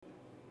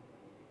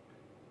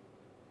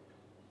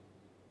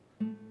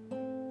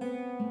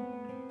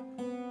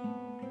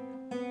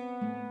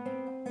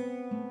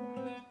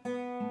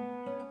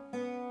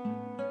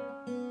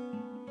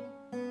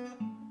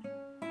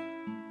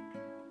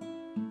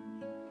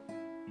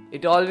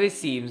It always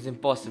seems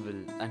impossible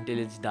until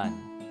it's done.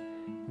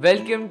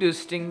 Welcome to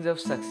Strings of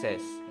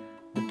Success,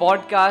 the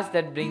podcast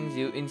that brings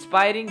you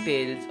inspiring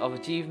tales of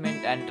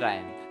achievement and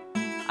triumph.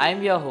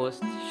 I'm your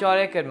host,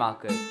 Shaurya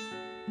Karmakar.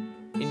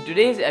 In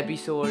today's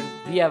episode,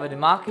 we have a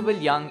remarkable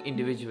young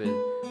individual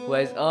who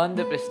has earned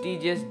the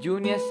prestigious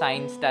Junior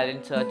Science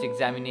Talent Search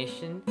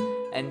Examination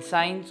and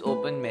Science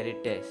Open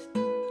Merit Test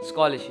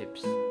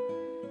scholarships.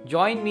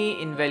 Join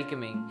me in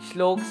welcoming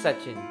Shlok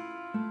Sachin,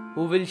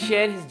 who will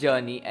share his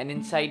journey and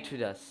insights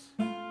with us.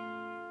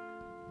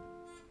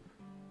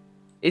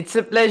 It's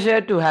a pleasure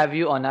to have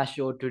you on our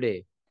show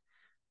today.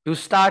 To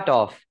start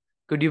off,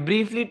 could you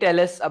briefly tell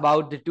us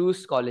about the two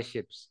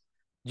scholarships,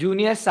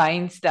 Junior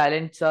Science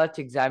Talent Search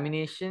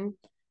Examination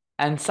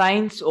and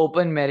Science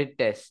Open Merit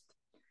Test,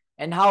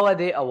 and how are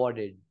they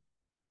awarded?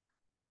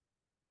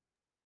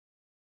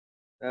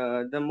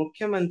 The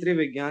Mukhyamantri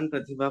Vigyan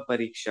Pratibha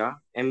Pariksha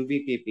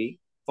 (MVPP),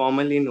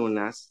 formerly known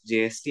as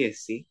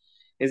JSTSE,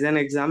 is an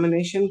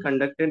examination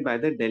conducted by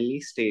the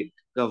Delhi state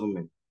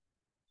government.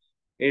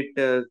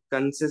 It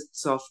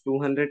consists of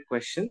 200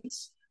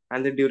 questions,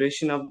 and the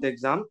duration of the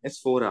exam is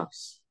 4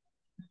 hours.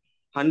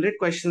 100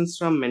 questions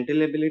from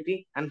mental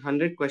ability and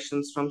 100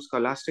 questions from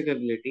scholastic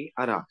ability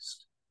are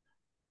asked.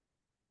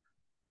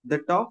 The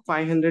top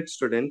 500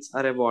 students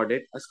are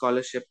awarded a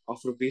scholarship of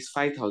Rs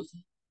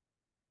 5,000.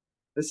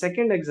 The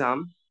second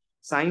exam,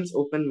 Science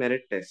Open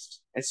Merit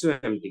Test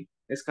 (SOMT),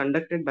 is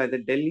conducted by the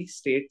Delhi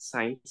State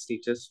Science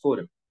Teachers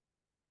Forum.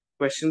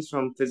 Questions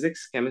from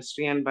physics,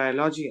 chemistry, and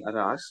biology are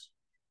asked,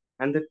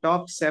 and the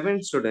top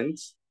 7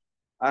 students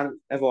are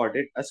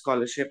awarded a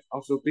scholarship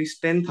of Rs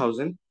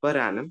 10,000 per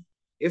annum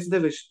if they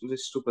wish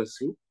to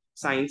pursue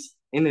science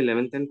in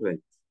 11th and 12th.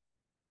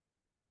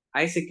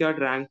 I secured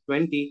rank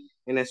 20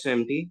 in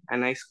SOMT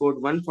and I scored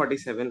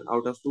 147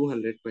 out of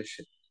 200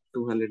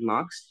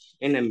 marks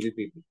in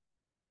MVPP.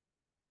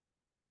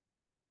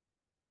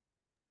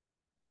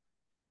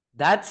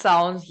 That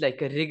sounds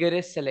like a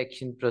rigorous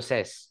selection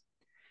process.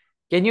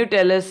 Can you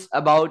tell us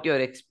about your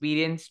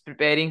experience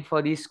preparing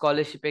for these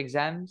scholarship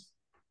exams?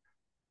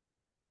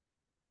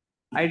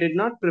 I did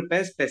not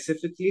prepare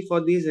specifically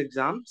for these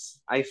exams.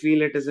 I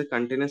feel it is a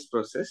continuous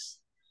process.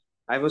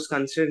 I was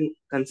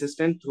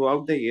consistent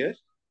throughout the year.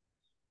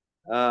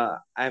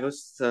 I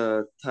was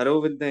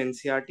thorough with the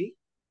NCRT,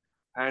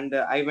 and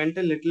I went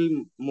a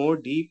little more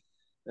deep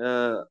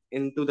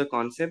into the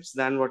concepts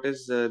than what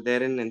is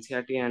there in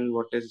NCRT and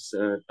what is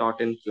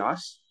taught in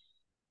class.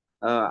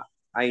 Uh,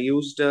 I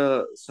used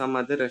some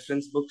other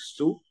reference books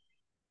too,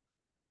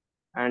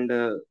 and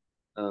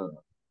uh,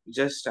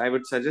 just I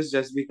would suggest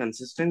just be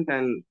consistent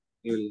and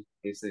you'll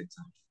ace the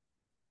exam.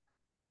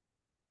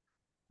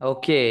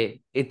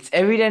 Okay, it's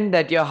evident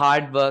that your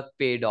hard work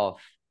paid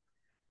off.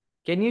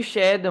 Can you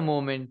share the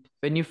moment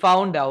when you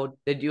found out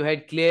that you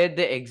had cleared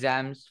the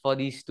exams for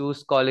these two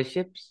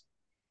scholarships?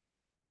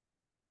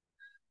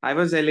 I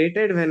was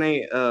elated when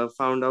I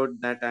found out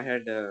that I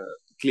had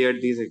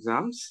cleared these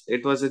exams.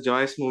 It was a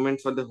joyous moment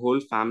for the whole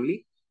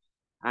family,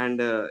 and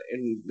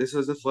this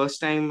was the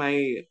first time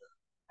I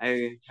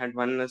had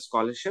won a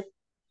scholarship.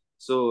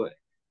 So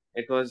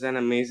it was an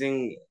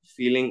amazing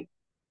feeling,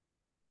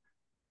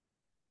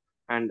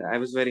 and I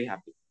was very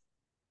happy.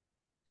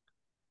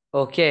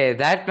 Okay,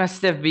 that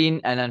must have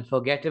been an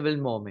unforgettable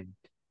moment.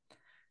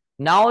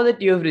 Now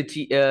that you have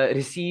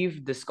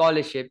received the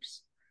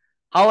scholarships,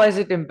 how has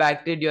it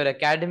impacted your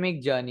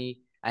academic journey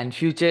and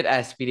future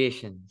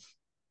aspirations?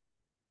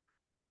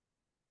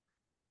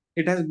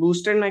 It has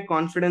boosted my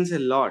confidence a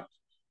lot,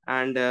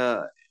 and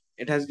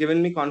it has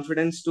given me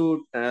confidence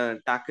to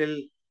tackle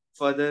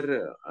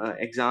further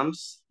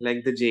exams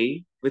like the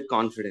JEE with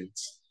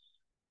confidence.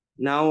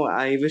 Now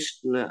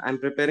I'm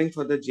preparing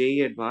for the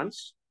JEE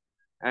Advanced,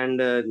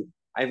 and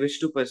I wish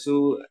to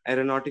pursue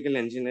aeronautical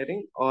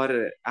engineering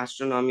or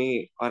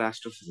astronomy or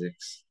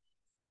astrophysics.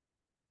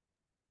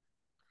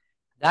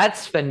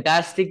 That's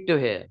fantastic to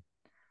hear.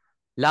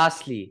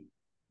 Lastly,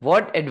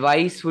 what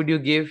advice would you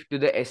give to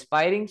the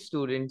aspiring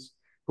students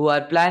who are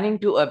planning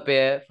to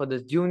appear for the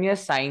Junior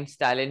Science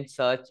Talent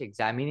Search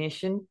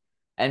Examination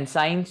and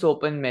Science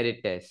Open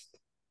Merit Test?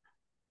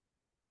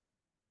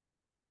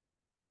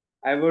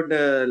 I would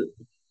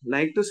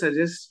like to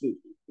suggest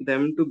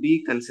them to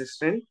be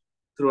consistent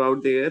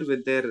throughout the year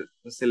with their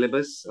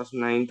syllabus of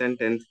ninth and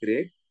 10th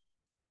grade.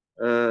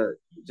 Uh,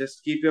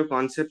 just keep your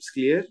concepts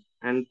clear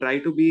and try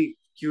to be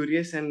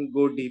curious and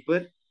go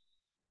deeper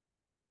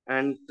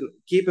and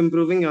keep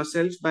improving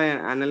yourself by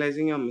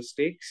analyzing your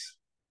mistakes.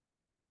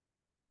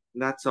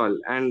 That's all.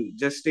 And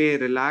just stay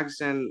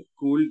relaxed and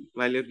cool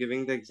while you're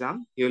giving the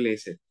exam. You'll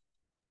ace it.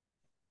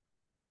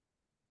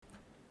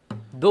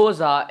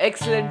 Those are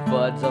excellent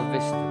words of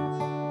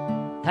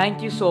wisdom.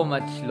 Thank you so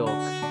much, Shlok,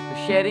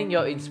 for sharing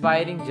your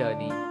inspiring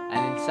journey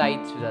and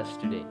insights with us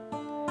today.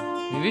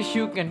 We wish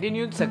you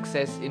continued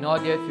success in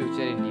all your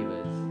future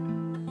endeavors.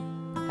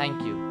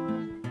 Thank you.